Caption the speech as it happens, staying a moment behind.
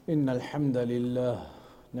إن الحمد لله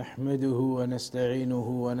نحمده ونستعينه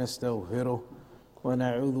ونستغفره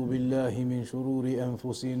ونعوذ بالله من شرور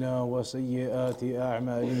أنفسنا وسيئات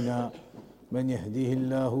أعمالنا من يهده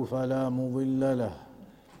الله فلا مضل له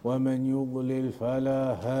ومن يضلل فلا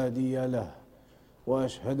هادي له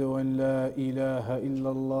وأشهد أن لا إله إلا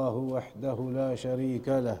الله وحده لا شريك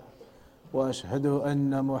له وأشهد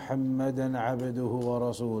أن محمدا عبده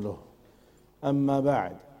ورسوله أما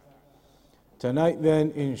بعد. Tonight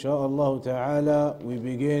then, insha'Allah ta'ala, we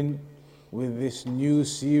begin with this new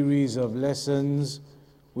series of lessons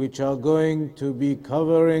which are going to be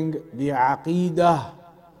covering the Aqeedah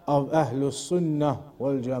of Ahlus Sunnah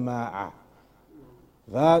wal Jama'ah.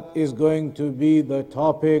 That is going to be the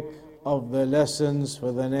topic of the lessons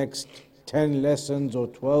for the next 10 lessons or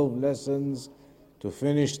 12 lessons to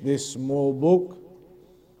finish this small book.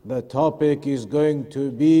 The topic is going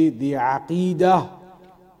to be the Aqeedah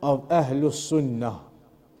of Ahlus Sunnah,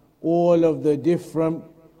 all of the different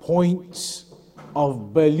points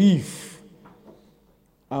of belief.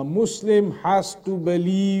 A Muslim has to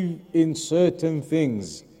believe in certain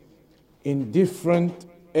things, in different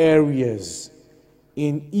areas.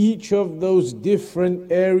 In each of those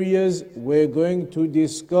different areas, we're going to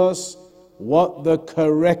discuss what the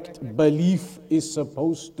correct belief is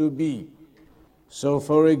supposed to be. So,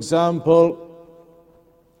 for example,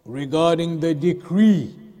 regarding the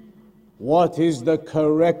decree, what is the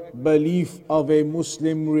correct belief of a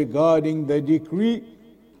Muslim regarding the decree?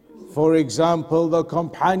 For example, the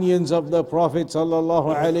companions of the Prophet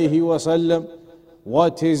ﷺ,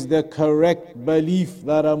 what is the correct belief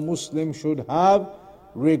that a Muslim should have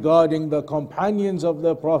regarding the companions of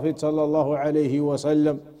the Prophet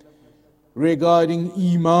ﷺ, regarding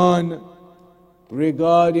Iman,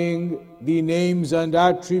 regarding the names and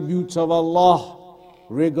attributes of Allah,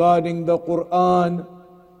 regarding the Quran,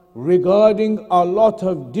 regarding a lot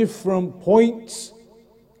of different points.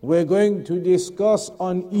 We're going to discuss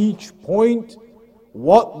on each point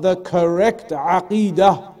what the correct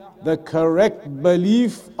aqeedah, the correct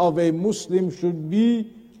belief of a Muslim should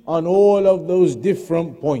be on all of those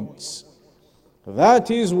different points.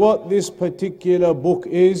 That is what this particular book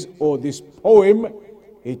is, or this poem.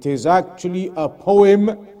 It is actually a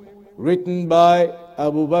poem written by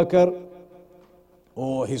Abu Bakr,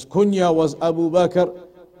 or his kunya was Abu Bakr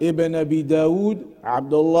ibn Abi Dawood,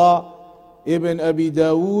 Abdullah ibn Abi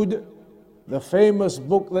Dawood. The famous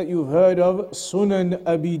book that you've heard of, Sunan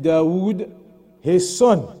Abi Dawood, his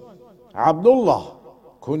son, Abdullah,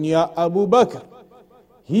 kunya Abu Bakr.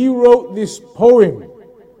 He wrote this poem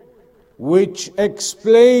which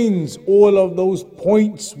explains all of those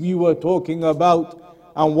points we were talking about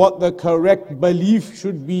and what the correct belief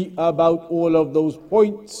should be about all of those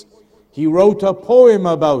points. He wrote a poem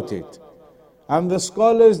about it. And the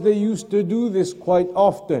scholars, they used to do this quite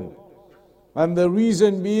often. And the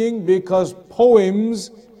reason being because poems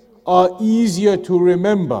are easier to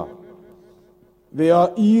remember. They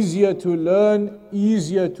are easier to learn,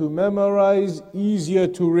 easier to memorize, easier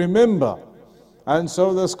to remember. And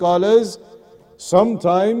so the scholars,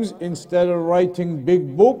 sometimes instead of writing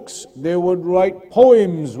big books, they would write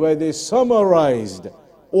poems where they summarized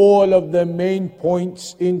all of the main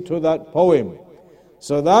points into that poem.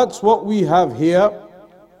 So that's what we have here,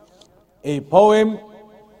 a poem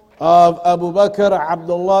of Abu Bakr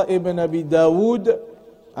Abdullah ibn Abi Dawood,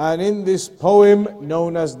 and in this poem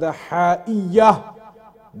known as the Ha'iyah,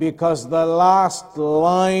 because the last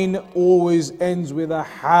line always ends with a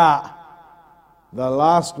Ha. The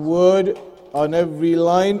last word on every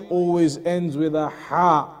line always ends with a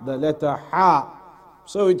Ha, the letter Ha.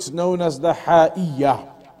 So it's known as the Ha'iyah.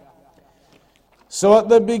 So at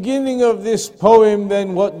the beginning of this poem,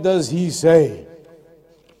 then, what does he say?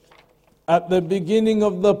 At the beginning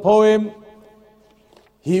of the poem,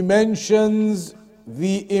 he mentions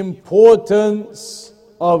the importance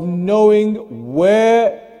of knowing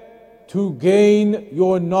where to gain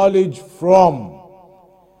your knowledge from.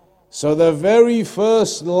 So the very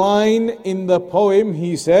first line in the poem,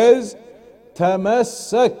 he says,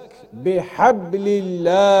 تَمَسَّكْ بِحَبْلِ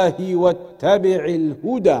اللَّهِ وَاتَّبِعِ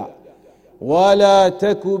الْهُدَى ولا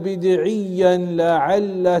تك بدعيا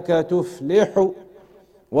لعلك تفلح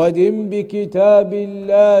ودم بكتاب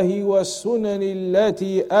الله والسنن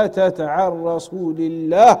التي أتت عن رسول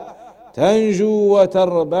الله تنجو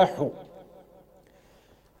وتربح.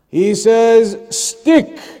 He says,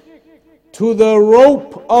 stick to the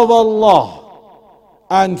rope of Allah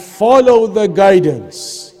and follow the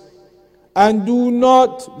guidance, and do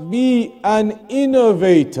not be an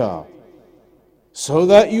innovator, so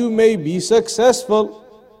that you may be successful.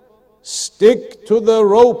 Stick to the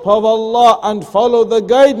rope of Allah and follow the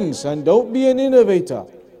guidance, and don't be an innovator.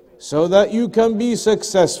 so that you can be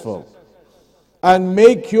successful and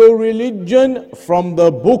make your religion from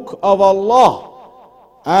the book of Allah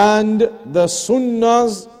and the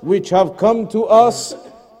sunnahs which have come to us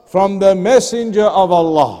from the messenger of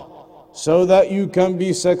Allah, so that you can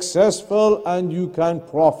be successful and you can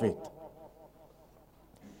profit.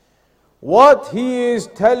 What he is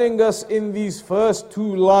telling us in these first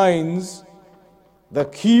two lines, the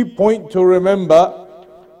key point to remember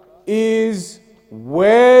is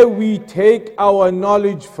where we take our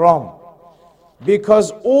knowledge from.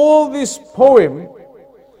 Because all this poem,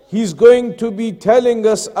 he's going to be telling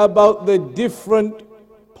us about the different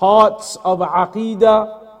parts of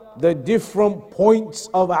Aqeedah, the different points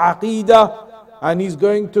of Aqeedah, and he's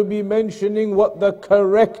going to be mentioning what the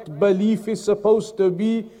correct belief is supposed to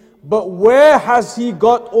be. But where has he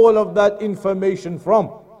got all of that information from?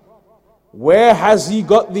 Where has he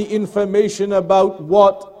got the information about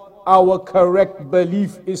what our correct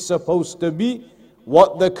belief is supposed to be?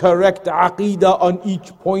 What the correct Aqeedah on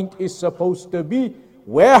each point is supposed to be?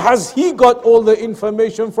 Where has he got all the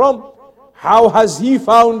information from? How has he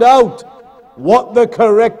found out what the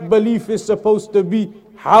correct belief is supposed to be?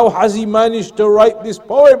 How has he managed to write this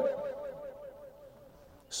poem?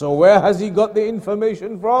 So where has he got the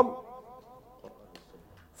information from?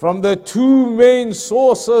 From the two main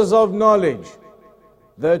sources of knowledge.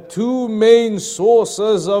 The two main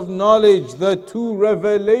sources of knowledge, the two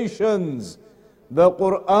revelations, the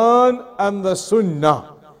Quran and the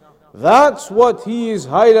Sunnah. That's what he is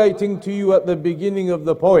highlighting to you at the beginning of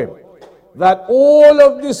the poem. That all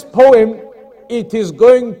of this poem, it is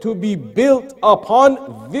going to be built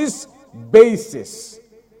upon this basis.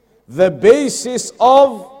 The basis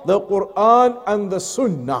of the Quran and the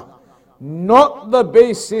Sunnah. Not the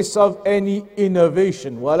basis of any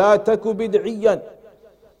innovation. وَلَا تَكُ بِدْعِيًّا.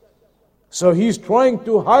 So he's trying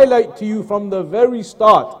to highlight to you from the very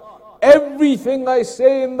start, everything I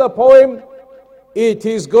say in the poem, it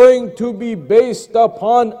is going to be based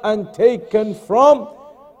upon and taken from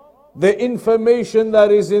the information that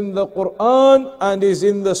is in the Quran and is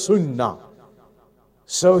in the Sunnah.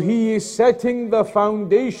 So he is setting the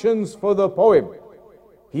foundations for the poem.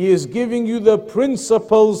 He is giving you the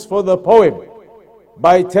principles for the poem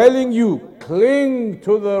by telling you, cling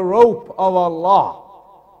to the rope of Allah.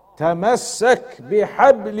 تَمَسَّكْ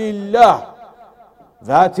بِحَبْلِ اللَّهِ.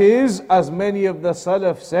 That is, as many of the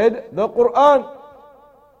Salaf said, the Quran.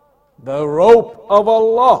 The rope of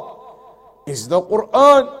Allah is the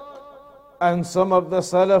Quran. And some of the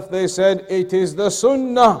Salaf, they said it is the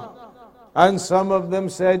Sunnah. And some of them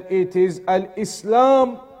said it is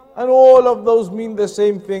Al-Islam. And all of those mean the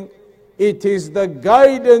same thing. It is the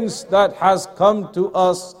guidance that has come to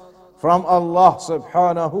us from Allah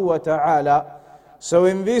subhanahu wa ta'ala. So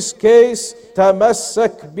in this case,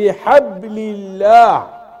 تَمَسَّكْ بِحَبْلِ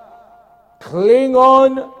اللَّهِ. Cling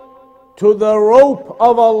on to the rope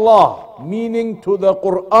of Allah, meaning to the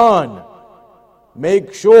Quran.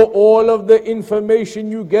 Make sure all of the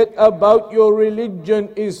information you get about your religion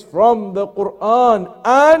is from the Quran.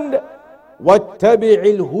 And وَاتَّبِعِ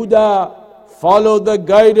الْهُدَى. Follow the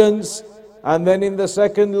guidance. And then in the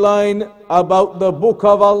second line about the book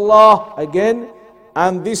of Allah again,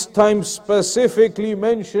 and this time specifically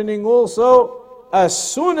mentioning also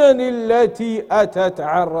as-sunan allati atat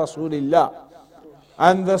an Rasulillah,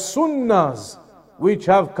 and the sunnahs which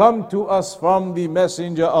have come to us from the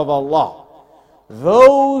messenger of Allah.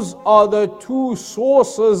 Those are the two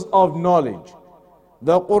sources of knowledge,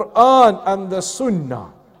 the Quran and the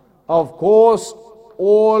Sunnah. Of course,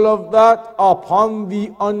 all of that upon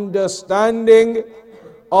the understanding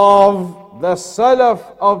of the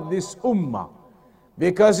Salaf of this Ummah.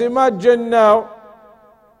 Because imagine now,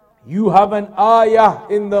 you have an ayah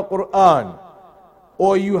in the Quran,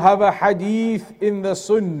 or you have a hadith in the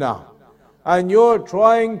Sunnah, and you're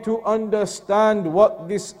trying to understand what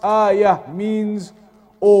this ayah means,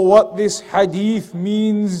 or what this hadith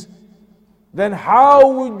means, then how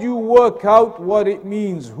would you work out what it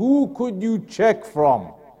means? Who could you check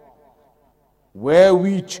from? Where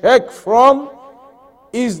we check from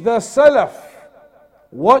is the Salaf.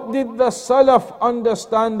 What did the Salaf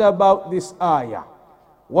understand about this ayah?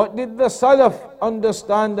 What did the Salaf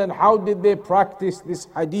understand and how did they practice this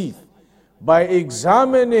hadith? By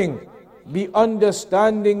examining the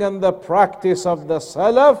understanding and the practice of the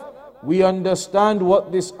Salaf, we understand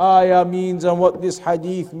what this ayah means and what this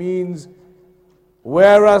hadith means.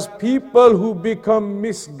 Whereas people who become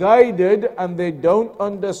misguided and they don't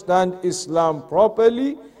understand Islam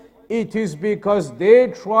properly, it is because they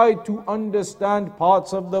try to understand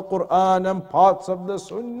parts of the Quran and parts of the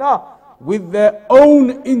Sunnah with their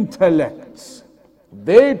own intellects.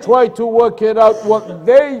 They try to work it out what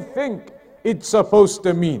they think it's supposed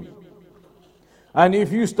to mean. And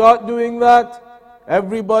if you start doing that,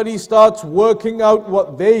 everybody starts working out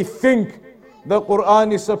what they think the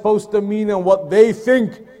Quran is supposed to mean and what they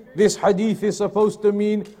think this hadith is supposed to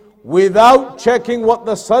mean, without checking what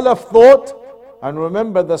the Salaf thought. And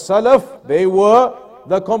remember, the Salaf, they were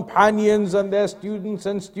the companions and their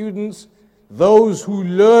students, those who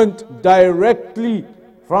learnt directly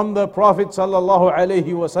from the Prophet sallallahu alaihi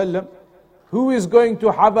wasallam. Who is going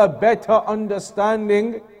to have a better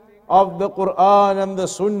understanding of the Quran and the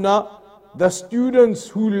Sunnah? The students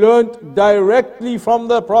who learnt directly from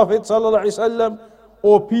the Prophet sallallahu alaihi wasallam,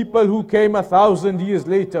 or people who came 1,000 years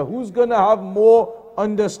later? Who's going to have more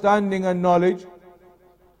understanding and knowledge?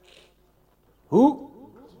 Who?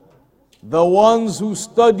 The ones who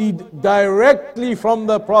studied directly from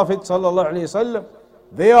the Prophet sallallahu alaihi wasallam.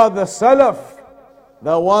 They are the Salaf,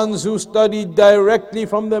 the ones who studied directly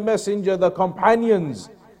from the Messenger, the companions,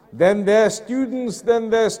 then their students,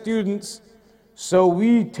 So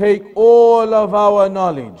we take all of our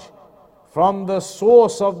knowledge from the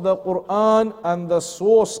source of the Quran and the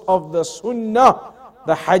source of the Sunnah,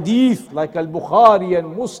 the Hadith, like Al-Bukhari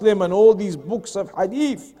and Muslim and all these books of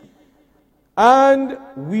Hadith. And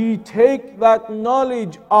we take that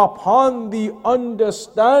knowledge upon the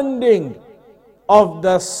understanding of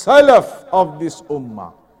the Salaf of this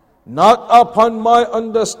Ummah. Not upon my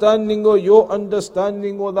understanding or your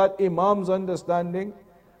understanding or that Imam's understanding.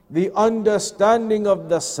 The understanding of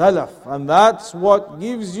the Salaf. And that's what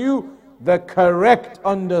gives you the correct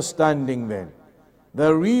understanding then.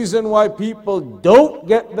 The reason why people don't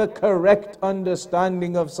get the correct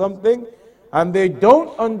understanding of something and they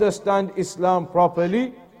don't understand Islam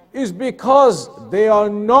properly is because they are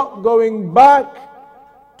not going back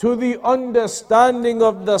to the understanding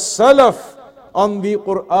of the Salaf on the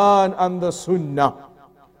Quran and the Sunnah.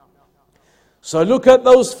 So look at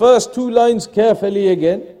those first two lines carefully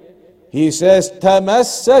again. He says,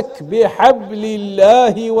 تَمَسَّكْ بِحَبْلِ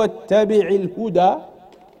اللَّهِ وَاتَّبِعِ الْهُدَى.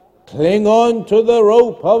 Cling on to the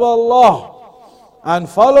rope of Allah and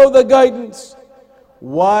follow the guidance.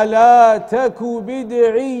 وَلَا تَكُ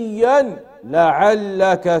بِدْعِيًّا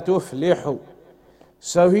لَعَلَّكَ تُفْلِحُ.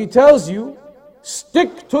 So he tells you,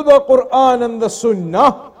 stick to the Quran and the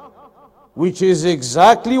Sunnah, which is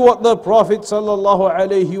exactly what the Prophet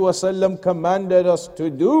ﷺ commanded us to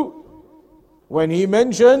do when he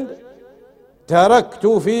mentioned, تَرَكْتُ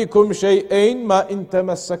فِيكُمْ شَيْئَيْنِ مَا إِن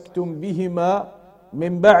تَمَسَّكْتُمْ بِهِمَا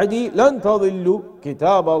مِن بَعْدِي لَن تَضِلُّوا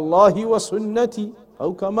كِتَابَ اللَّهِ وَسُنَّتِي.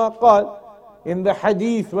 أو كما قال. In the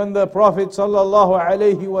hadith, when the Prophet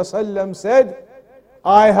ﷺ said,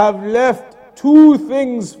 I have left two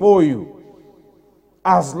things for you.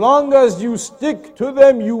 As long as you stick to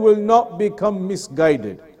them, you will not become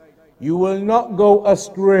misguided. You will not go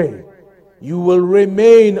astray. You will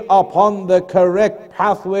remain upon the correct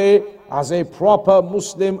pathway as a proper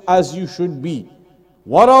Muslim as you should be.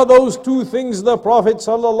 What are those two things the Prophet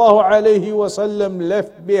ﷺ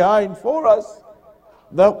left behind for us?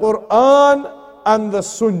 The Quran and the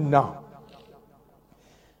Sunnah.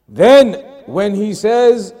 Then when he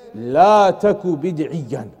says, لا تك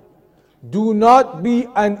بدعيا, do not be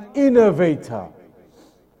an innovator.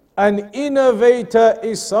 An innovator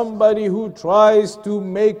is somebody who tries to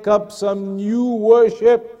make up some new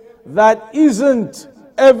worship that isn't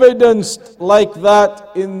evidenced like that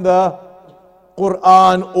in the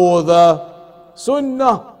Quran or the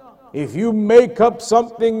Sunnah. If you make up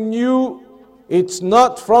something new, it's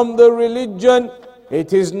not from the religion,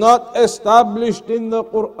 it is not established in the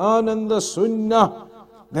Quran and the Sunnah,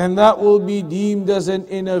 then that will be deemed as an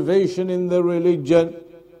innovation in the religion.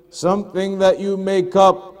 Something that you make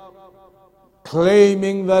up,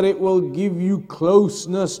 claiming that it will give you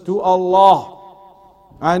closeness to Allah,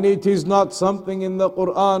 and it is not something in the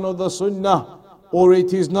Quran or the Sunnah, or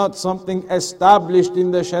it is not something established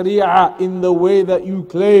in the Sharia in the way that you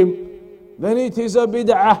claim, then it is a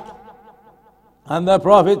bid'ah. And the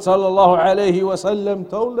Prophet ﷺ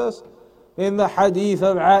told us in the hadith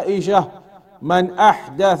of Aisha, من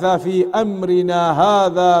أحدث في أمرنا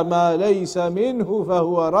هذا ما ليس منه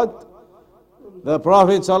فهو رد. The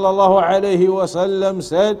Prophet ﷺ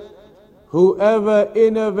said, whoever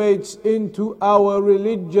innovates into our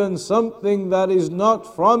religion something that is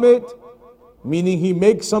not from it, meaning he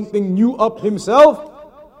makes something new up himself,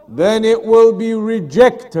 then it will be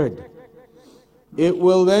rejected. It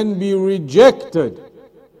will then be rejected.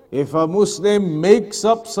 If a Muslim makes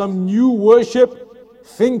up some new worship,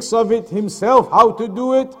 thinks of it himself, how to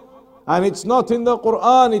do it, and it's not in the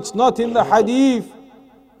Quran, it's not in the Hadith,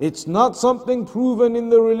 it's not something proven in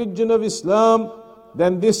the religion of Islam,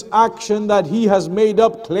 then this action that he has made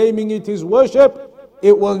up, claiming it is worship,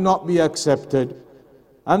 it will not be accepted.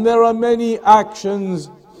 And there are many actions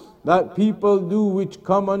that people do which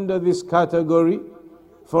come under this category.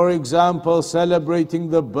 For example, celebrating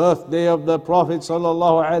the birthday of the Prophet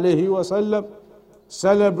sallallahu alaihi wasallam.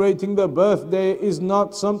 Celebrating the birthday is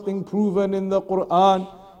not something proven in the Quran.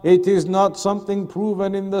 It is not something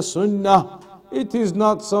proven in the Sunnah. It is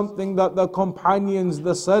not something that the companions,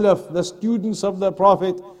 the Salaf, the students of the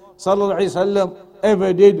Prophet sallallahu alaihi wasallam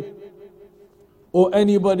ever did, or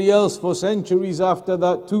anybody else for centuries after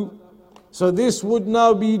that too. So this would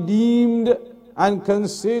now be deemed and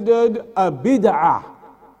considered a bid'ah,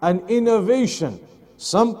 an innovation,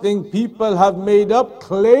 something people have made up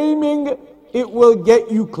claiming it will get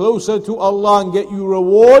you closer to Allah and get you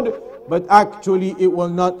reward, but actually it will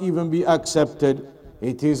not even be accepted.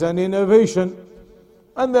 It is an innovation.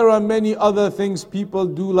 And there are many other things people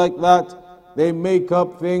do like that. They make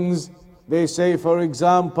up things. They say, for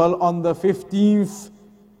example, on the 15th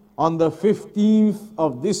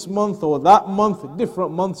of this month or that month,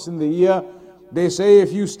 different months in the year, they say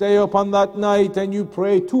if you stay up on that night and you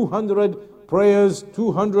pray 200 prayers,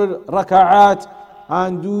 200 raka'at,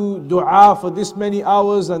 and do dua for this many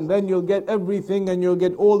hours, and then you'll get everything and you'll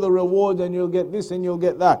get all the reward and you'll get this and you'll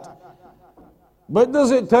get that. But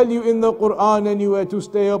does it tell you in the Quran anywhere to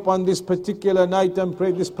stay up on this particular night and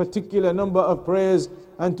pray this particular number of prayers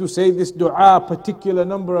and to say this dua particular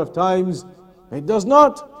number of times? It does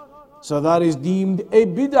not. So that is deemed a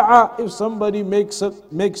bid'ah if somebody makes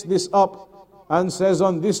this up and says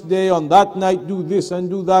on this day, on that night, do this and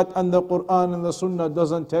do that, and the Quran and the Sunnah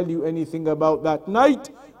doesn't tell you anything about that night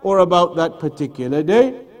or about that particular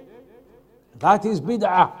day. That is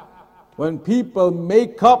bid'ah. When people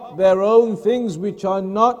make up their own things which are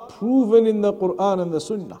not proven in the Quran and the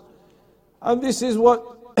Sunnah. And this is what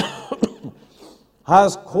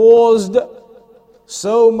has caused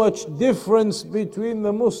so much difference between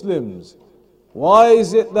the Muslims. Why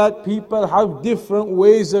is it that people have different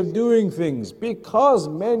ways of doing things? Because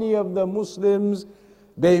many of the Muslims,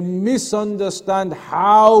 they misunderstand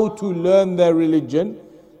how to learn their religion.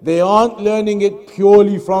 They aren't learning it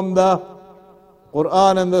purely from the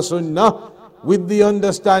Quran and the Sunnah with the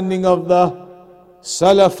understanding of the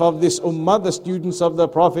Salaf of this Ummah, the students of the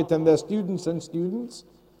Prophet and their students and students.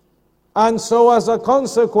 And so as a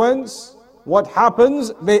consequence, what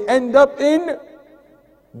happens? They end up in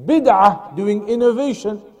bid'ah, doing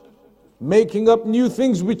innovation, making up new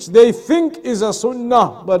things which they think is a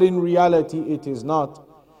sunnah, but in reality it is not.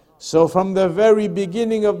 So from the very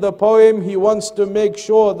beginning of the poem, he wants to make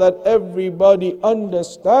sure that everybody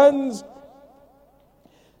understands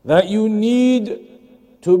that you need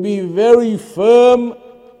to be very firm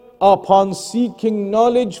upon seeking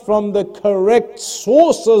knowledge from the correct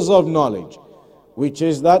sources of knowledge, which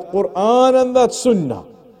is that Quran and that Sunnah.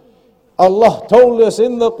 Allah told us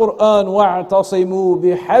in the Quran, وَاعْتَصِمُوا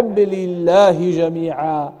بِحَبِّلِ اللَّهِ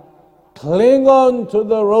جَمِيعًا. Cling on to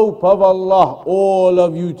the rope of Allah, all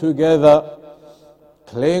of you together.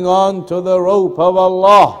 Cling on to the rope of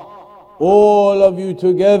Allah, all of you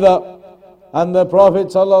together. And the Prophet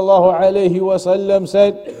ﷺ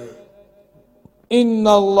said, إِنَّ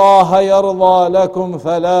اللَّهَ يَرْضَى لَكُمْ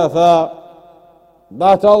ثَلَاثًا.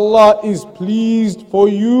 That Allah is pleased for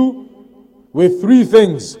you with three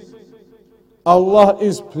things. Allah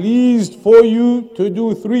is pleased for you to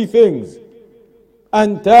do three things.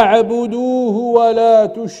 أَن تَعْبُدُوهُ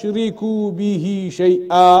وَلَا تُشْرِكُوا بِهِ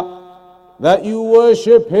شَيْئًا. That you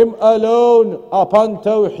worship Him alone upon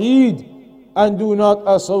Tawheed and do not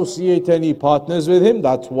associate any partners with Him.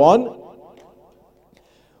 That's one.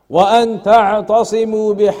 وَأَن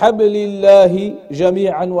تَعْتَصِمُوا بِحَبْلِ اللَّهِ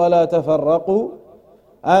جَمِيعًا وَلَا تَفَرَّقُوا.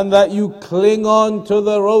 And that you cling on to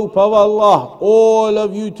the rope of Allah, all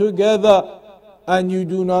of you together, and you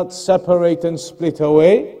do not separate and split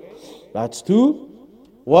away. That's two.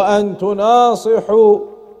 وَأَن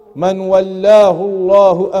تُنَاصِحُوا مَنْ وَلَّاهُ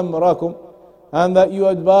اللَّهُ أَمْرَكُمْ. And that you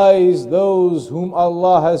advise those whom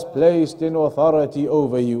Allah has placed in authority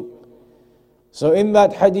over you. So in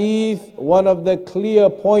that hadith, one of the clear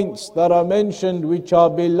points that are mentioned which are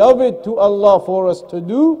beloved to Allah for us to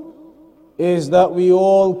do is that we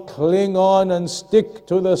all cling on and stick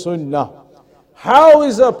to the Sunnah. How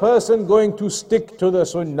is a person going to stick to the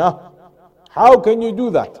Sunnah? How can you do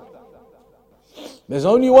that? There's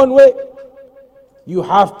only one way. You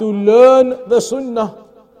have to learn the Sunnah.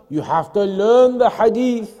 You have to learn the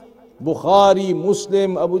Hadith. Bukhari,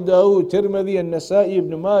 Muslim, Abu Dawud, Tirmidhi, and Nasa'i,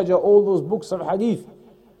 Ibn Majah, all those books of Hadith.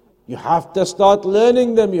 You have to start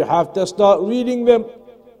learning them. You have to start reading them.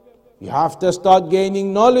 You have to start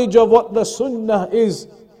gaining knowledge of what the Sunnah is.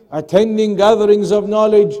 attending gatherings of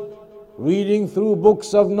knowledge, reading through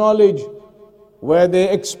books of knowledge, where they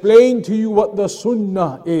explain to you what the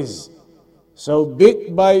sunnah is. So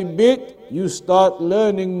bit by bit, you start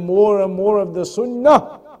learning more and more of the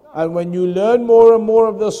sunnah. And when you learn more and more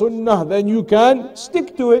of the sunnah, then you can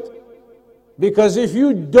stick to it. Because if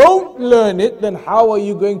you don't learn it, then how are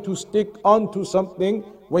you going to stick onto something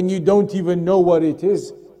when you don't even know what it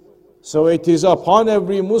is? So it is upon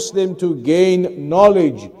every Muslim to gain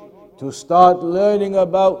knowledge, to start learning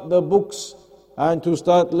about the books, and to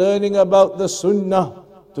start learning about the sunnah,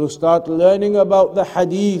 to start learning about the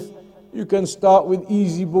hadith. You can start with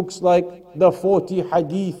easy books like the 40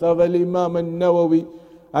 hadith of Al-Imam Al-Nawawi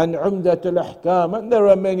and Umdat Al-Ahkam. And there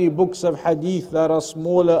are many books of hadith that are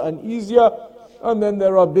smaller and easier. And then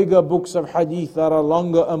there are bigger books of hadith that are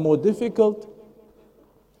longer and more difficult.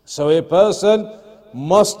 So a person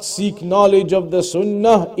must seek knowledge of the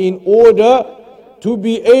sunnah in order to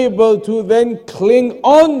be able to then cling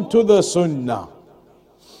on to the sunnah.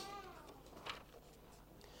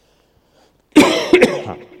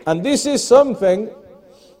 And this is something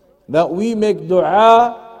that we make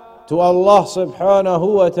dua to Allah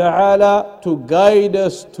subhanahu wa ta'ala to guide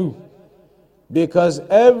us to. Because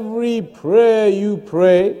every prayer you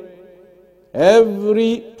pray,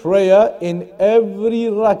 every prayer in every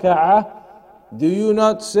raka'ah, do you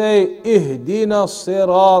not say, Ihdina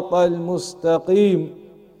as-sirat al-mustaqim?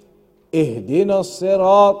 Ihdina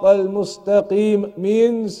as-sirat al-mustaqim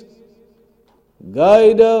means,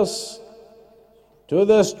 guide us to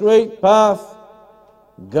the straight path.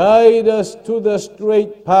 Guide us to the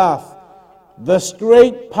straight path. The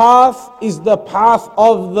straight path is the path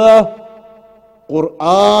of the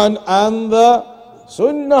Quran and the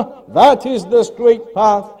Sunnah. That is the straight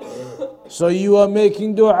path. So you are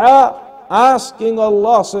making dua, asking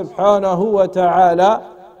Allah subhanahu wa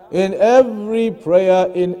ta'ala in every prayer,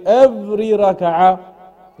 in every raka'ah,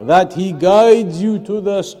 that He guides you to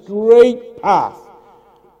the straight path,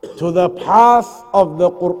 to the path of the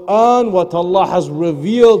Quran, what Allah has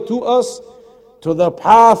revealed to us, to the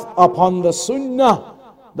path upon the Sunnah,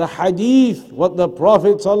 the Hadith, what the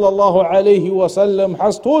Prophet sallallahu alaihi wasallam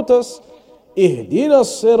has taught us. Ihdina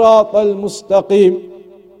as-sirat al-mustaqim.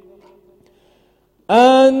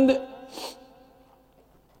 And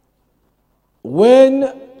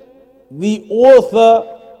when the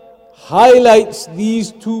author highlights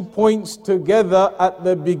these 2 points together at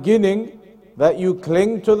the beginning, that you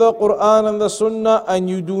cling to the Quran and the Sunnah and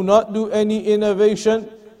you do not do any innovation,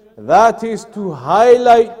 that is to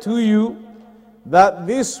highlight to you that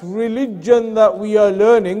this religion that we are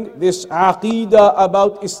learning, this aqeedah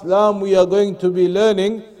about Islam we are going to be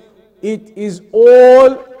learning, it is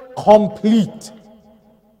all complete.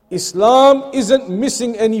 Islam isn't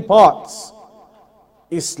missing any parts.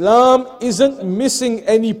 Islam isn't missing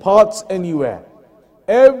any parts anywhere.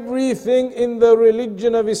 Everything in the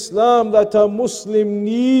religion of Islam that a Muslim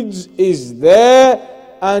needs is there,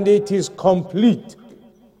 and it is complete.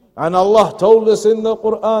 And Allah told us in the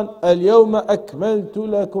Quran, Al-Yawma akmaltu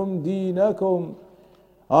lakum deenakum.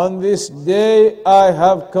 On this day I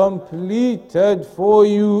have completed for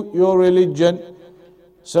you your religion.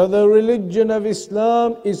 So the religion of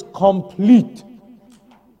Islam is complete.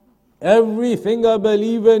 Everything a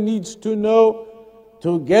believer needs to know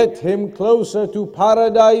to get him closer to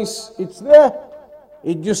paradise, it's there.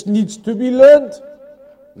 It just needs to be learned.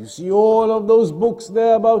 You see all of those books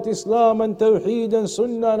there about Islam and Tawheed and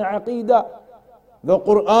Sunnah and Aqeedah. The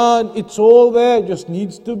Quran, it's all there, just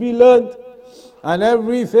needs to be learned. And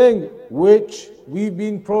everything which we've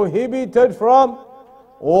been prohibited from,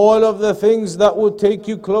 all of the things that would take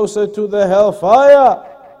you closer to the hellfire,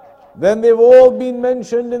 then they've all been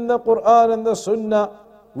mentioned in the Quran and the Sunnah.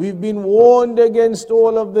 We've been warned against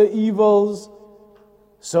all of the evils.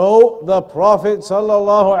 So the Prophet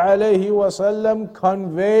sallallahu alaihi wasallam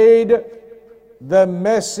conveyed the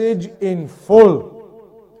message in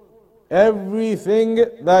full. Everything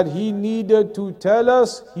that he needed to tell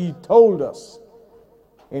us, he told us.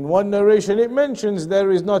 In one narration it mentions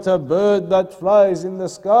there is not a bird that flies in the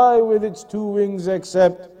sky with its 2 wings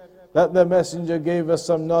except that the messenger gave us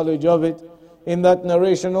some knowledge of it. In that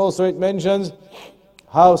narration also it mentions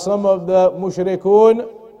how some of the mushrikun,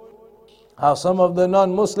 how some of the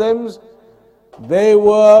non-Muslims, they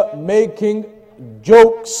were making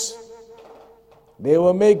jokes. They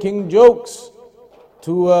were making jokes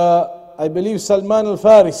to, I believe, Salman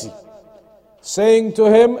al-Farisi, saying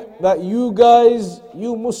to him that you guys,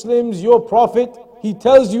 you Muslims, your Prophet, he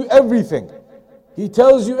tells you everything. He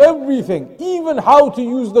tells you everything, even how to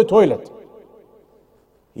use the toilet.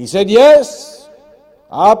 He said, yes,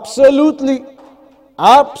 absolutely.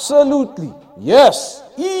 Absolutely. Yes,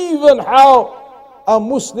 even how a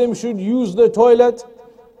Muslim should use the toilet,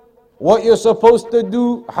 what you're supposed to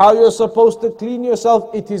do, how you're supposed to clean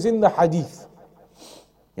yourself, it is in the hadith.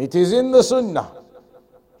 It is in the sunnah.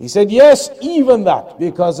 He said, yes, even that,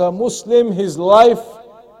 because a Muslim, his life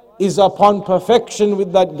is upon perfection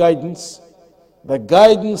with that guidance. The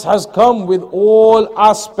guidance has come with all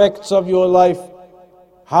aspects of your life.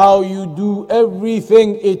 How you do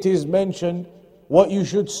everything, it is mentioned. What you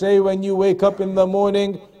should say when you wake up in the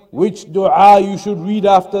morning, which dua you should read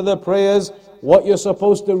after the prayers, what you're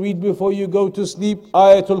supposed to read before you go to sleep,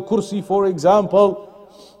 Ayatul Kursi for example,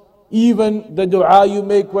 even the dua you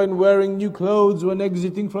make when wearing new clothes, when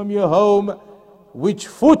exiting from your home, which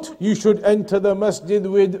foot you should enter the masjid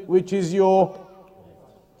with, which is your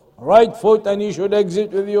right foot, and you should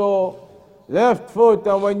exit with your left foot.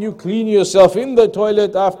 And when you clean yourself in the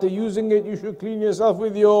toilet after using it, you should clean yourself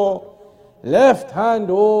with your left hand.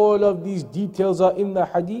 All of these details are in the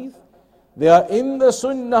hadith. They are in the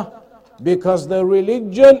sunnah, because the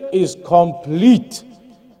religion is complete.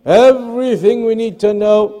 Everything we need to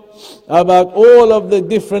know about all of the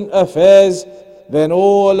different affairs, then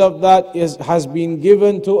all of that has been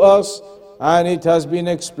given to us, and it has been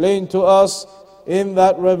explained to us in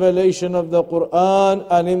that revelation of the Quran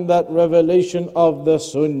and in that revelation of the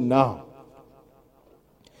Sunnah.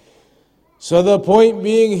 So the point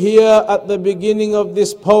being here at the beginning of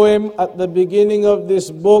this poem, at the beginning of this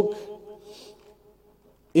book,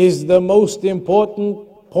 is the most important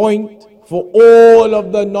point for all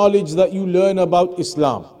of the knowledge that you learn about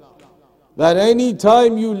Islam. That any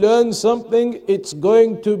time you learn something, it's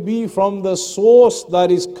going to be from the source that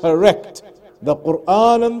is correct, the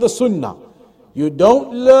Quran and the Sunnah. You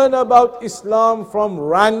don't learn about Islam from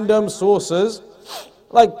random sources.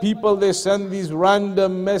 Like people, they send these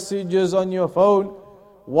random messages on your phone,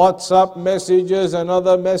 WhatsApp messages and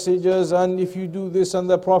other messages, and if you do this and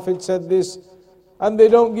the Prophet said this, and they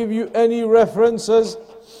don't give you any references.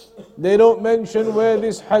 They don't mention where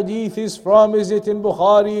this hadith is from. Is it in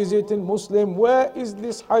Bukhari? Is it in Muslim? Where is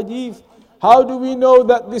this hadith? How do we know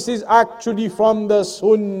that this is actually from the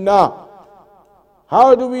Sunnah?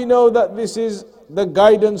 How do we know that this is the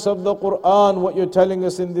guidance of the Quran, what you're telling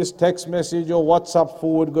us in this text message or WhatsApp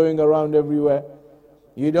forward going around everywhere?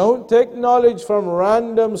 You don't take knowledge from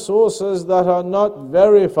random sources that are not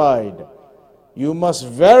verified. You must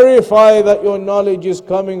verify that your knowledge is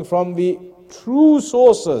coming from the true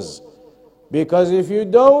sources. Because if you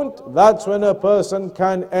don't, that's when a person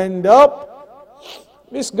can end up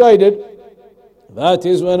misguided. That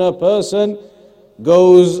is when a person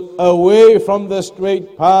goes away from the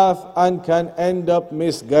straight path and can end up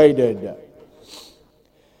misguided.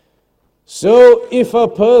 So if a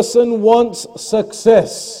person wants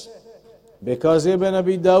success, because Ibn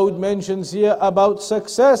Abi Dawud mentions here about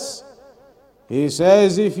success, he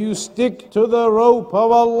says, if you stick to the rope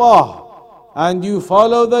of Allah and you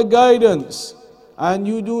follow the guidance and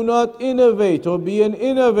you do not innovate or be an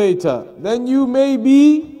innovator, then you may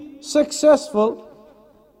be successful.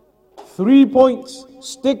 3 points.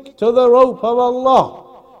 Stick to the rope of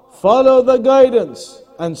Allah, follow the guidance,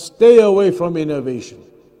 and stay away from innovation.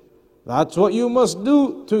 That's what you must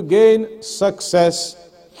do to gain success.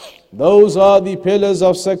 Those are the pillars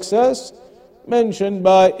of success mentioned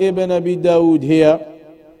by Ibn Abi Dawud here.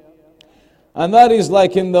 And that is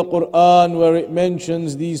like in the Quran where it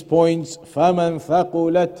mentions these points. فَمَنْ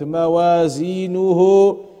ثَقُلَتْ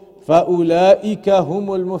مَوَازِينُهُ فَأُولَئِكَ هُمُ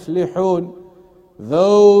الْمُفْلِحُونَ.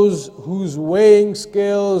 Those whose weighing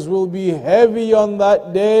scales will be heavy on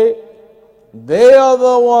that day, they are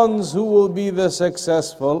the ones who will be the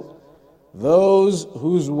successful. Those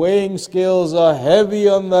whose weighing scales are heavy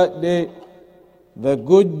on that day, the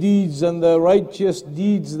good deeds and the righteous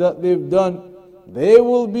deeds that they've done, they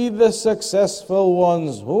will be the successful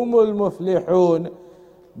ones. Humul muflihun.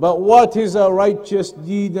 But what is a righteous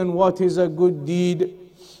deed and what is a good deed?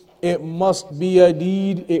 It must be a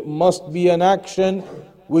deed, it must be an action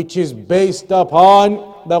which is based upon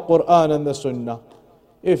the Quran and the Sunnah.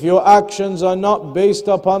 If your actions are not based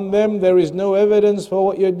upon them, there is no evidence for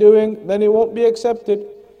what you're doing, then it won't be accepted.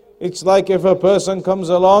 It's like if a person comes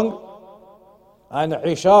along and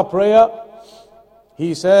Isha prayer,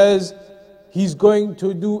 he says he's going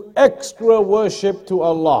to do extra worship to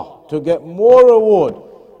Allah to get more reward.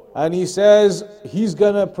 And he says he's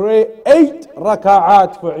going to pray 8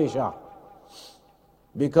 raka'at for Isha.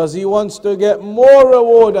 Because he wants to get more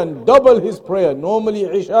reward and double his prayer. Normally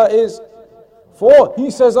Isha is 4.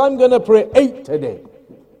 He says, I'm going to pray 8 today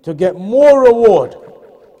to get more reward.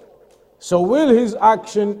 So will his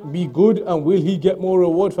action be good and will he get more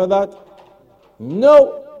reward for that?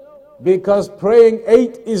 No. because praying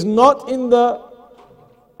 8 is not in the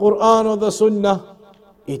Quran or the Sunnah.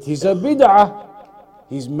 It is a bid'ah.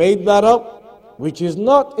 He's made that up, which is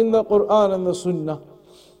not in the Quran and the Sunnah.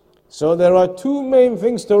 So there are two main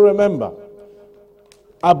things to remember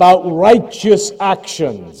about righteous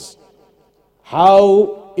actions.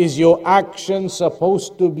 How is your action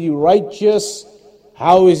supposed to be righteous?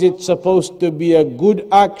 How is it supposed to be a good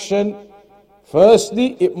action?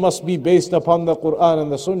 Firstly, it must be based upon the Quran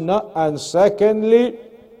and the Sunnah. And secondly,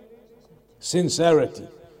 sincerity.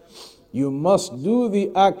 You must do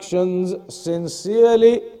the actions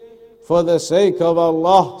sincerely for the sake of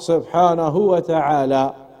Allah subhanahu wa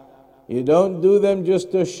ta'ala. You don't do them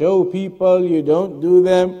just to show people. You don't do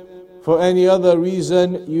them for any other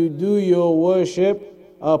reason. You do your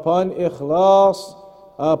worship upon ikhlas,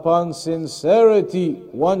 upon sincerity,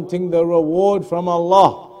 wanting the reward from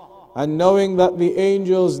Allah, and knowing that the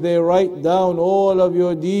angels, they write down all of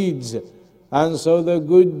your deeds. And so the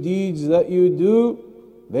good deeds that you do,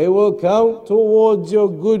 they will count towards your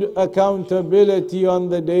good accountability on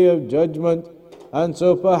the Day of Judgment. And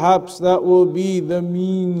so perhaps that will be the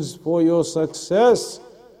means for your success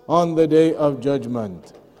on the Day of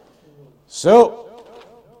Judgment. So,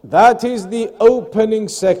 that is the opening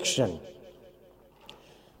section.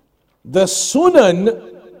 The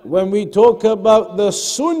Sunan, when we talk about the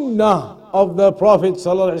Sunnah of the Prophet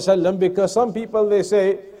ﷺ, because some people they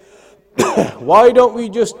say, why don't we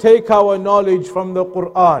just take our knowledge from the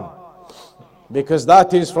Quran? Because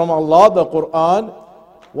that is from Allah, the Quran.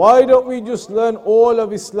 Why don't we just learn all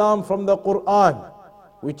of Islam from the Quran,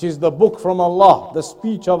 which is the book from Allah, the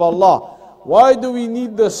speech of Allah? Why do we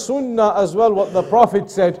need the Sunnah as well, what the Prophet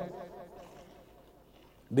said?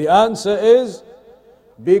 The answer is,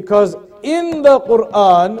 because in the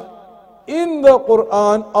Quran,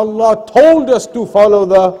 Allah told us to follow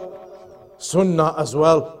the Sunnah as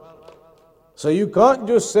well. So you can't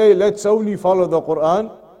just say, let's only follow the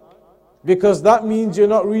Quran, because that means you're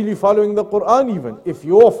not really following the Quran even. If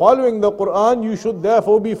you're following the Quran, you should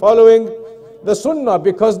therefore be following the Sunnah,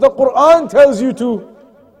 because the Quran tells you to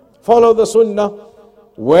follow the Sunnah.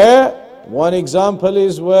 Where one example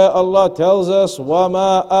is where Allah tells us,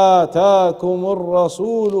 وَمَا آتَاكُمُ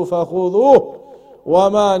الرَّسُولُ فَخُذُوهُ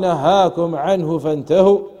وَمَا نَهَاكُمْ عَنْهُ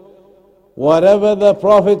فَانْتَهُوا. Whatever the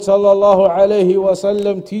Prophet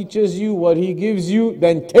ﷺ teaches you, what he gives you,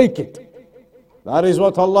 then take it. That is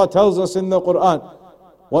what Allah tells us in the Quran.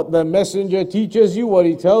 What the messenger teaches you, what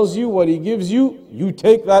he tells you, what he gives you, you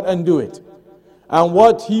take that and do it. And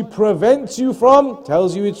what he prevents you from,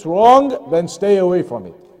 tells you it's wrong, then stay away from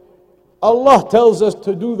it. Allah tells us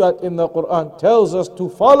to do that in the Quran, tells us to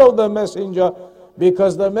follow the messenger,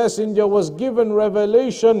 because the messenger was given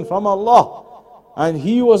revelation from Allah, and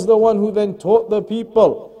he was the one who then taught the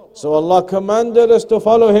people. So Allah commanded us to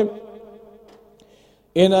follow him.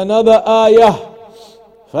 In another ayah,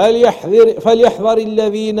 فَلْيَحْذَرِ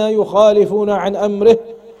الَّذِينَ يُخَالِفُونَ عَنْ أَمْرِهِ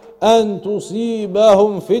أَن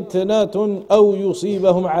تُصِيبَهُمْ فِتْنَةٌ أَوْ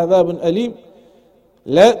يُصِيبَهُمْ عَذَابٌ أَلِيمٌ.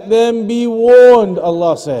 Let them be warned,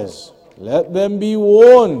 Allah says. Let them be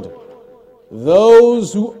warned.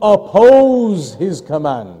 Those who oppose his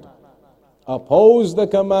command, oppose the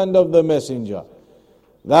command of the messenger,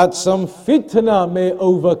 that some fitna may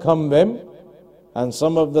overcome them. And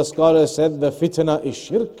some of the scholars said the fitna is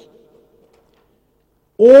shirk,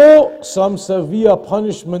 or some severe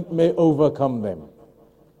punishment may overcome them.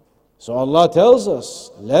 So Allah tells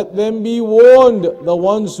us, let them be warned, the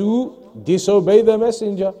ones who disobey the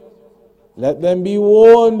messenger. Let them be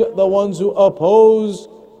warned, the ones who oppose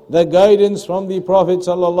the guidance from the Prophet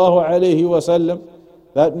ﷺ,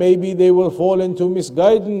 that maybe they will fall into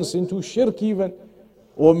misguidance, into shirk even,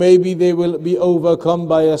 or maybe they will be overcome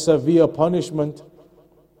by a severe punishment.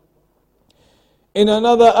 In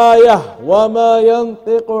another ayah, وَمَا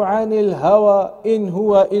يَنطِقُ عَنِ الْهَوَىٰ إِنْ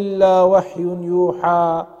هُوَ إِلَّا وَحْيٌ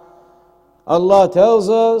يُوحَىٰ. Allah tells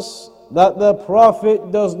us that the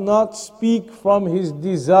Prophet does not speak from his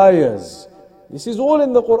desires. This is all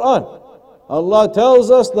in the Quran. Allah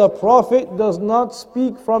tells us the Prophet does not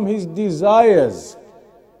speak from his desires.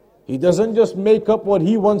 He doesn't just make up what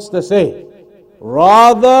he wants to say.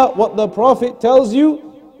 Rather, what the Prophet tells you,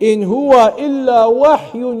 إِنْ هُوَ إِلَّا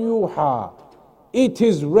وَحْيٌ يُوحَىٰ. It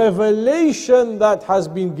is revelation that has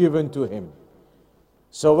been given to him.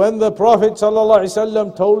 So when the Prophet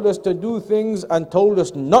ﷺ told us to do things and told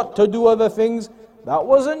us not to do other things, that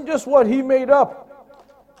wasn't just what he made up.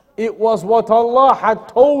 It was what Allah had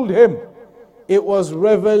told him. It was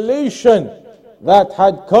revelation that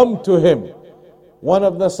had come to him. One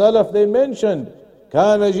of the Salaf, they mentioned,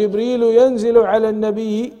 كان جبريل ينزل على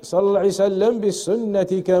النبي صلى الله عليه وسلم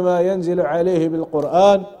بالسنة كما ينزل عليه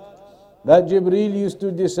بالقرآن. that Jibreel used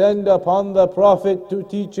to descend upon the Prophet to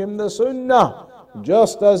teach him the Sunnah,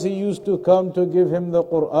 just as he used to come to give him the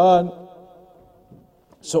Quran.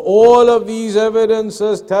 So all of these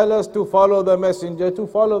evidences tell us to follow the Messenger, to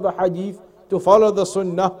follow the Hadith, to follow the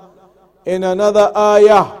Sunnah. In another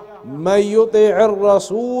ayah, مَن يُطِعِ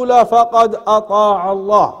الرَّسُولَ فَقَدْ أَطَاعَ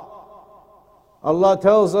اللَّهِ. Allah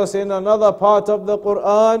tells us in another part of the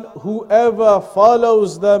Quran, whoever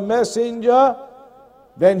follows the Messenger,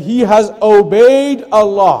 then he has obeyed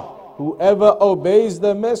Allah. Whoever obeys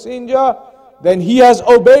the Messenger, then he has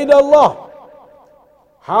obeyed Allah.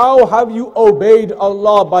 How have you obeyed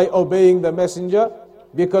Allah by obeying the Messenger?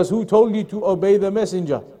 Because who told you to obey the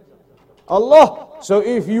Messenger? Allah. So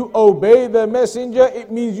if you obey the Messenger,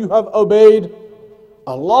 it means you have obeyed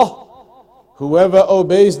Allah. Whoever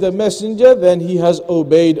obeys the Messenger, then he has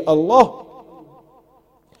obeyed Allah.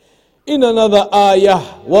 In another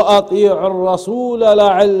ayah, وَأَطِيعُوا الرَّسُولَ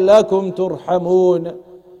لَعَلَّكُمْ تُرْحَمُونَ.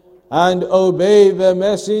 And obey the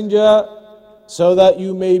Messenger so that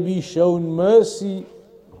you may be shown mercy.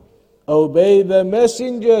 Obey the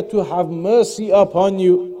Messenger to have mercy upon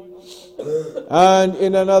you. And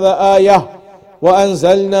in another ayah,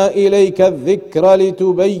 وَأَنزَلْنَا إِلَيْكَ الذِّكْرَ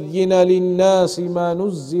لِتُبَيِّنَ لِلنَّاسِ مَا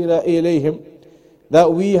نُزِّلَ إِلَيْهِمْ.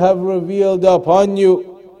 That we have revealed upon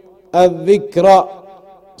you الذِّكْرَ,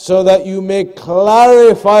 so that you may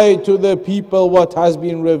clarify to the people what has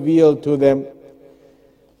been revealed to them.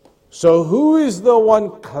 So who is the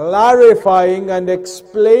one clarifying and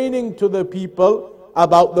explaining to the people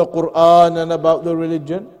about the Quran and about the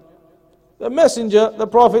religion? The Messenger, the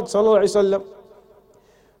Prophet ﷺ.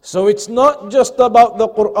 So it's not just about the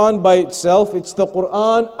Quran by itself, it's the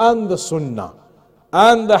Quran and the Sunnah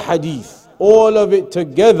and the Hadith, all of it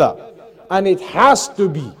together. And it has to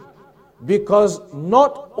be, because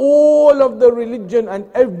not all of the religion and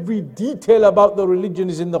every detail about the religion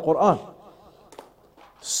is in the Quran.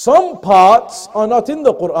 Some parts are not in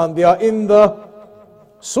the Quran, they are in the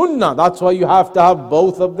Sunnah. That's why you have to have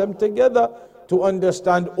both of them together to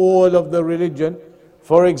understand all of the religion.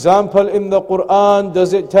 For example, in the Quran,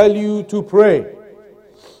 does it tell you to pray?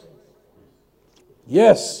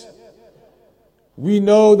 Yes. We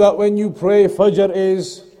know that when you pray, Fajr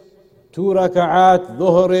is 2 raka'at,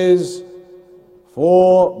 Dhuhr is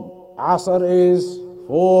 4, Asr is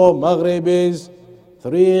 4, Maghrib is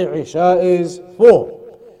 3, Isha is 4.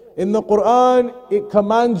 In the Quran, it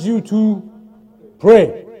commands you to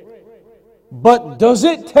pray. But does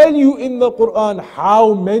it tell you in the Quran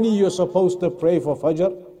how many you're supposed to pray for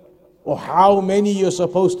Fajr? Or how many you're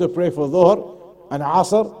supposed to pray for Dhuhr and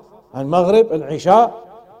Asr and Maghrib and Isha?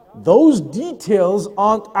 Those details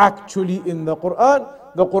aren't actually in the Quran.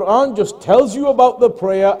 The Quran just tells you about the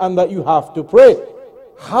prayer and that you have to pray.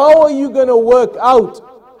 How are you going to work out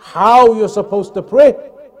how you're supposed to pray?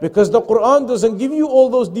 Because the Quran doesn't give you all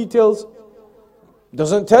those details.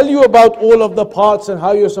 Doesn't tell you about all of the parts and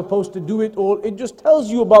how you're supposed to do it all. It just tells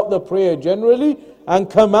you about the prayer generally and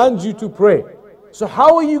commands you to pray. So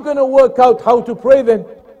how are you going to work out how to pray then?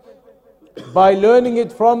 By learning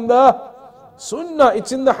it from the Sunnah.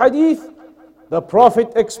 It's in the Hadith. The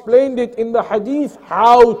Prophet explained it in the Hadith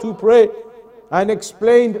how to pray, and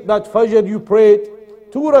explained that Fajr you pray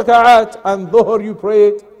it 2 raka'at, and Dhuhr you pray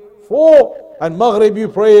it 4, and Maghrib you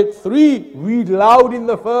pray it 3. Read loud in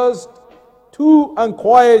the first 2 and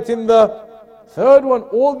quiet in the third one.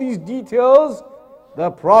 All these details,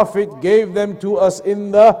 the Prophet gave them to us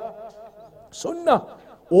in the Sunnah.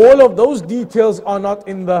 All of those details are not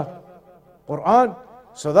in the Quran.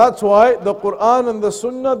 So that's why the Quran and the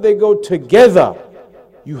Sunnah, they go together.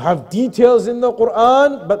 You have details in the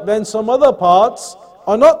Quran, but then some other parts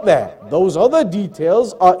are not there. Those other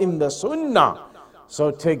details are in the Sunnah.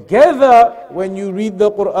 So together, when you read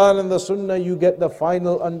the Quran and the Sunnah, you get the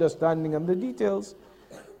final understanding and the details.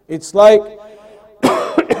 It's like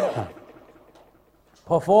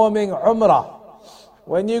performing Umrah.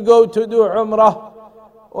 When you go to do Umrah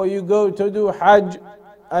or you go to do Hajj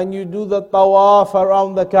and you do the Tawaf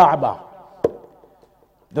around the Kaaba,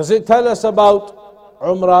 does it tell us about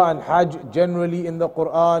Umrah and Hajj generally in the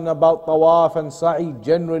Quran, about Tawaf and Sa'i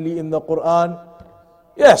generally in the Quran?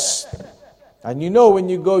 Yes. And you know when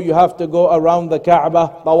you go, you have to go around the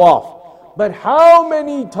Kaaba, Tawaf. But how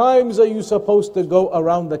many times are you supposed to go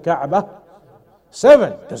around the Kaaba?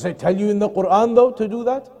 7. Does it tell you in the Quran though to do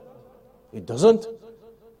that? It doesn't.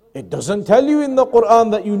 It doesn't tell you in the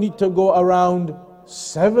Quran that you need to go around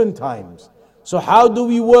 7 times. So how do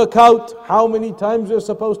we work out how many times we're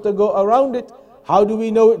supposed to go around it? How do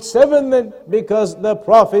we know it's 7 then? Because the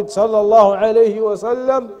Prophet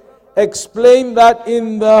ﷺ explained that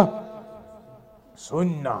in the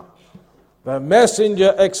Sunnah. The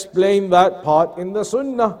Messenger explained that part in the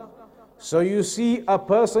Sunnah. So you see, a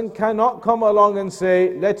person cannot come along and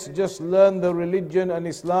say, let's just learn the religion and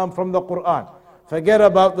Islam from the Quran. Forget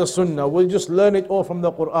about the Sunnah, we'll just learn it all from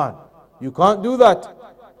the Quran. You can't do that.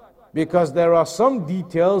 Because there are some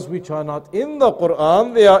details which are not in the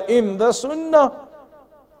Quran, they are in the Sunnah.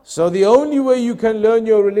 So the only way you can learn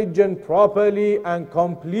your religion properly and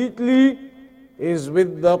completely is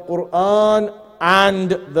with the Quran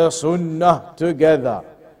and the Sunnah together.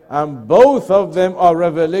 And both of them are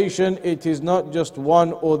revelation, it is not just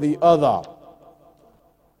one or the other.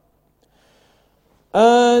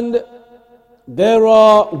 And there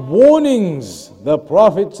are warnings. The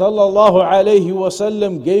Prophet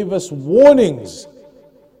ﷺ gave us warnings.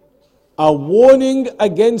 A warning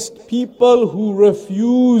against people who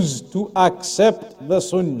refuse to accept the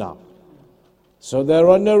Sunnah. So there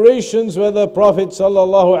are narrations where the Prophet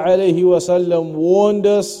ﷺ warned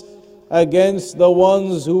us against the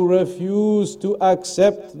ones who refuse to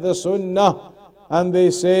accept the Sunnah. And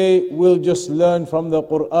they say, we'll just learn from the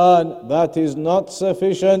Quran. That is not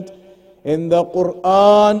sufficient. In the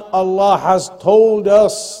Quran, Allah has told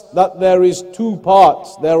us that there is two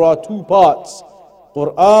parts. There are two parts,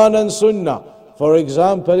 Quran and Sunnah. For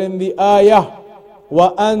example, in the ayah,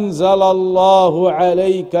 وَأَنزَلَ اللَّهُ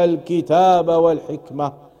عَلَيْكَ الْكِتَابَ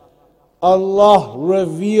وَالْحِكْمَةِ. Allah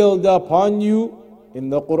revealed upon you, in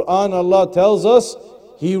the Quran Allah tells us,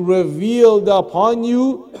 He revealed upon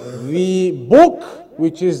you the book,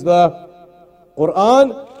 which is the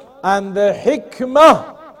Quran, and the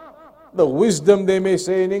hikmah, the wisdom they may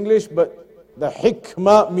say in English, but the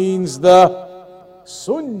hikmah means the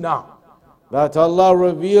Sunnah. That Allah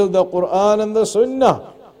revealed the Quran and the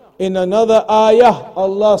Sunnah. In another ayah,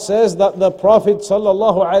 Allah says that the Prophet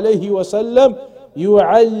ﷺ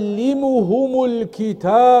يُعَلِّمُهُمُ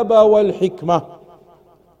الْكِتَابَ وَالْحِكْمَةِ.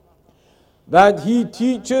 That He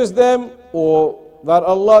teaches them, or that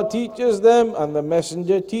Allah teaches them, and the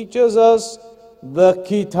Messenger teaches us, the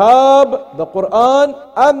Kitab, the Quran,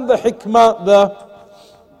 and the Hikmah, the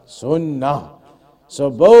Sunnah. So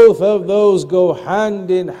both of those go hand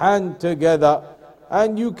in hand together.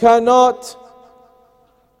 And you cannot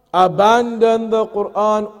abandon the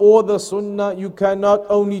Quran or the Sunnah. You cannot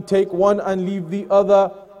only take one and leave the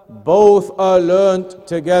other. Both are learnt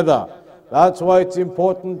together. That's why it's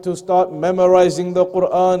important to start memorizing the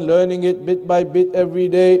Quran, learning it bit by bit every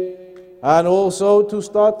day. And also to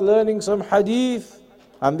start learning some hadith.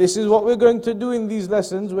 And this is what we're going to do in these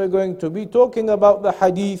lessons. We're going to be talking about the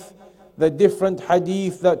hadith, the different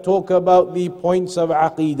hadith that talk about the points of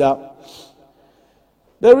aqeedah.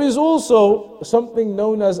 There is also something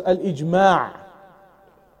known as al-ijma',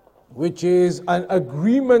 which is an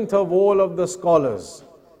agreement of all of the scholars.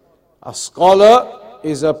 A scholar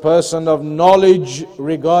is a person of knowledge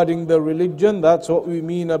regarding the religion. That's what we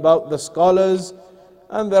mean about the scholars.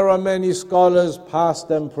 And there are many scholars,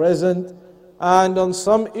 past and present. And on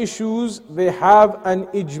some issues, they have an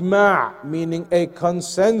ijma', meaning a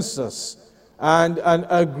consensus and an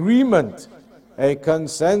agreement. A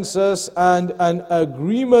consensus and an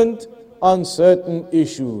agreement on certain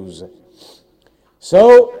issues.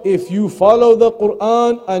 So, if you follow the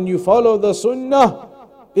Quran and you follow the Sunnah,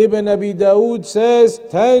 Ibn Abi Dawood says,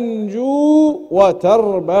 تَنْجُوا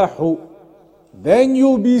وَتَرْبَحُ. Then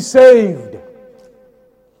you'll be saved.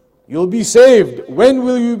 You'll be saved. When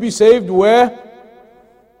will you be saved? Where?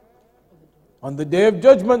 On the Day of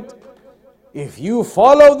Judgment. If you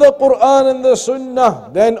follow the Quran and the Sunnah,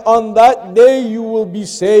 then on that day you will be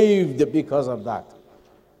saved because of that.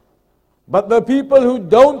 But the people who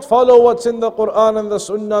don't follow what's in the Quran and the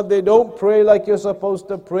Sunnah, they don't pray like you're supposed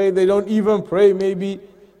to pray, they don't even pray maybe,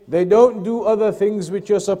 they don't do other things which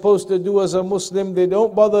you're supposed to do as a Muslim, they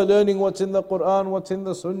don't bother learning what's in the Quran, what's in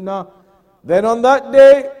the Sunnah, then on that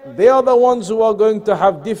day, they are the ones who are going to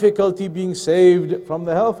have difficulty being saved from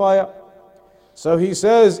the hellfire. So he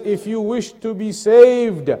says, if you wish to be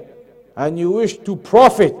saved and you wish to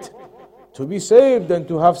profit, to be saved and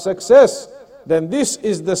to have success, then this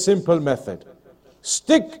is the simple method.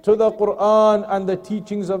 Stick to the Quran and the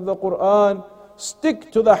teachings of the Quran. Stick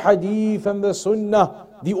to the hadith and the Sunnah,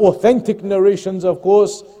 the authentic narrations of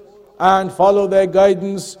course, and follow their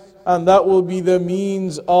guidance, and that will be the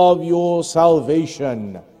means of your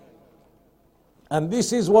salvation. And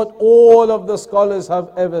this is what all of the scholars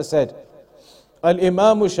have ever said.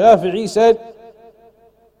 Al-Imam Shafi'i said,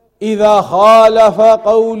 إذا خالف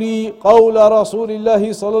قولي قول رسول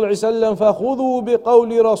الله صلى الله عليه وسلم فخذوا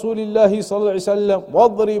بقول رسول الله صلى الله عليه وسلم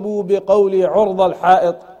واضربوا بقول عرض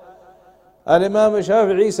الحائط. Al-Imam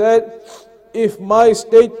Shafi'i said, if my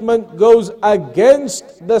statement goes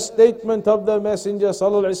against the statement of the Messenger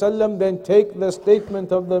sallallahu alaihi wasallam, then take the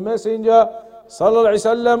statement of the Messenger sallallahu alaihi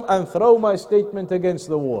wasallam and throw my statement against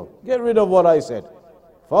the wall. Get rid of what I said.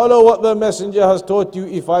 Follow what the Messenger has taught you.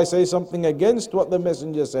 If I say something against what the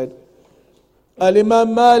Messenger said,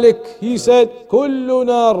 Al-Imam Malik, he said,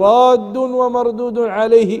 كلنا راد ومردود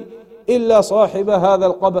عليه إلا صاحب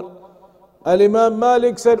هذا القبر. Al-Imam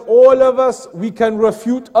Malik said, all of us, we can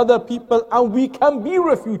refute other people and we can be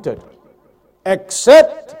refuted,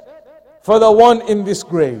 except for the one in this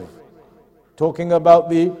grave. Talking about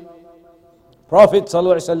the Prophet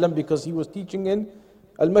ﷺ, because he was teaching in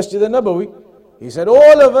Al-Masjid al-Nabawi. He said,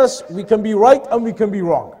 all of us, we can be right and we can be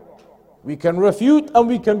wrong. We can refute and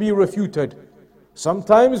we can be refuted.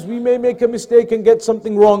 Sometimes we may make a mistake and get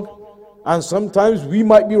something wrong, and sometimes we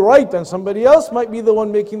might be right and somebody else might be the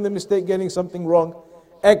one making the mistake, getting something wrong,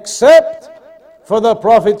 except for the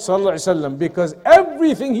Prophet ﷺ, because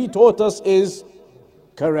everything he taught us is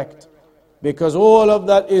correct, because all of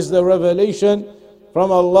that is the revelation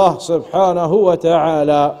from Allah subhanahu wa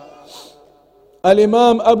ta'ala.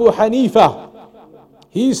 Al-Imam Abu Hanifa,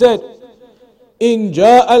 he said, إن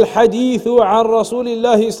جاء الحديث عن رسول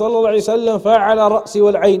الله صلى الله عليه وسلم فعلى الرأس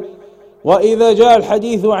والعين، وإذا جاء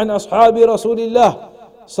الحديث عن أصحاب رسول الله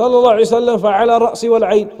صلى الله عليه وسلم فعلى الرأس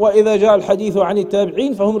والعين، وإذا جاء الحديث عن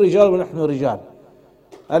التابعين فهم رجال ونحن رجال.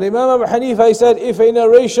 Al-Imam Abu Hanifa, he said, if a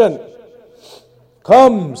narration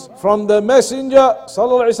comes from the Messenger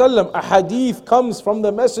sallallahu alaihi wasallam, a hadith comes from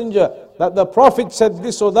the Messenger that the Prophet said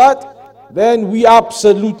this or that, then we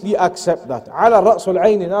absolutely accept that. Ala ra's wal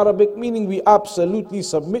ayn in Arabic, meaning we absolutely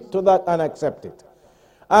submit to that and accept it.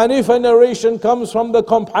 And if a narration comes from the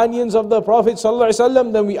companions of the Prophet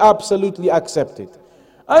ﷺ, then we absolutely accept it.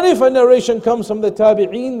 And if a narration comes from the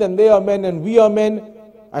tabi'een, then they are men and we are men.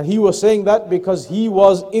 And he was saying that because he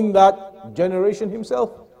was in that generation himself.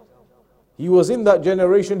 He was in that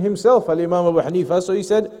generation himself, Al-Imam Abu Hanifa. So he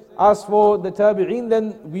said, as for the tabi'een,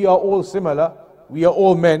 then we are all similar. We are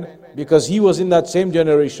all men, because he was in that same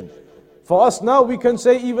generation. For us now, we can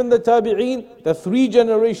say even the tabi'een, the three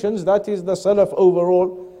generations, that is the salaf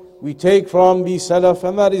overall. We take from the salaf,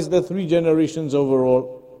 and that is the three generations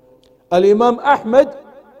overall. Al-Imam Ahmad,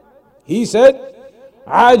 he said,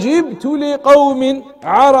 عجبت لقوم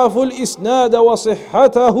عرفوا الإسناد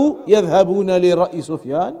وصحته يذهبون لرأي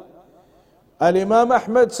سفيان. Al-Imam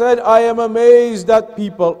Ahmad said, I am amazed at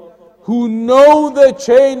people who know the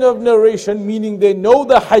chain of narration, meaning they know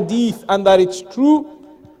the hadith and that it's true,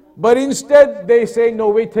 but instead they say, no,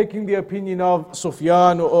 we're taking the opinion of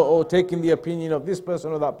Sufyan or taking the opinion of this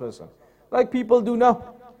person or that person. Like people do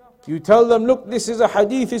now. You tell them, look, this is a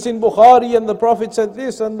hadith, it's in Bukhari and the Prophet said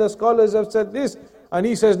this and the scholars have said this. And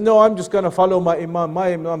he says, no, I'm just going to follow my Imam.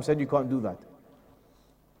 My Imam said you can't do that.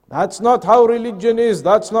 That's not how religion is.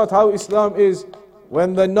 That's not how Islam is.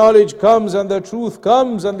 When the knowledge comes and the truth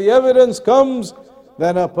comes and the evidence comes,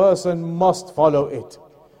 then a person must follow it.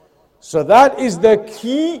 So that is the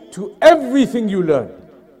key to everything you learn.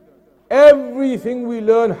 Everything we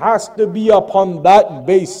learn has to be upon that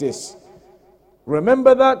basis.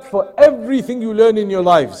 Remember that for everything you learn in your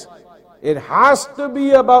lives. It has to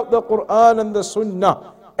be about the Quran and the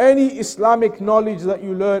Sunnah. Any Islamic knowledge that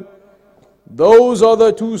you learn, those are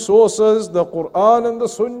the two sources, the Quran and the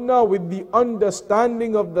Sunnah, with the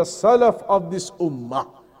understanding of the Salaf of this Ummah.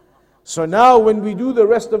 So now when we do the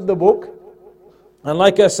rest of the book, and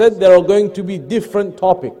like I said, there are going to be different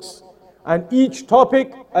topics. And each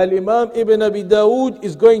topic, Al-Imam Ibn Abi Dawood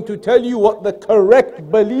is going to tell you what the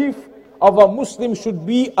correct belief of a Muslim should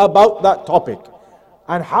be about that topic.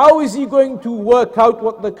 And how is he going to work out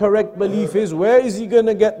what the correct belief is? Where is he going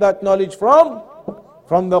to get that knowledge from?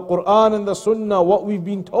 From the Quran and the Sunnah. What we've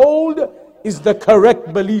been told is the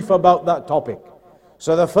correct belief about that topic.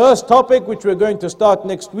 So the first topic, which we're going to start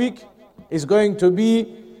next week, is going to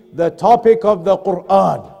be the topic of the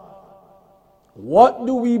Quran. What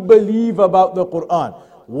do we believe about the Quran?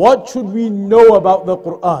 What should we know about the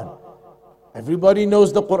Quran? Everybody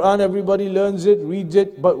knows the Quran, everybody learns it, reads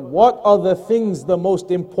it, but what are the things, the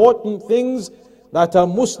most important things that a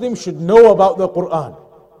Muslim should know about the Quran?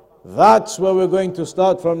 That's where we're going to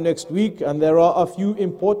start from next week, and there are a few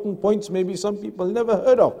important points maybe some people never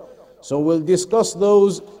heard of. So we'll discuss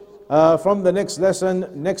those from the next lesson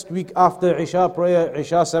next week after Isha prayer,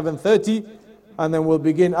 Isha 7:30, and then we'll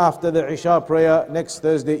begin after the Isha prayer next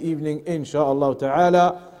Thursday evening, inshaAllah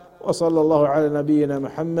ta'ala. وصلى الله على نبينا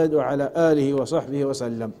محمد وعلى آله وصحبه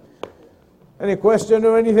وسلم. Any question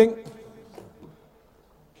or anything?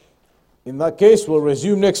 In that case, we'll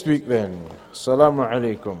resume next week then. Assalamu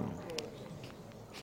alaikum.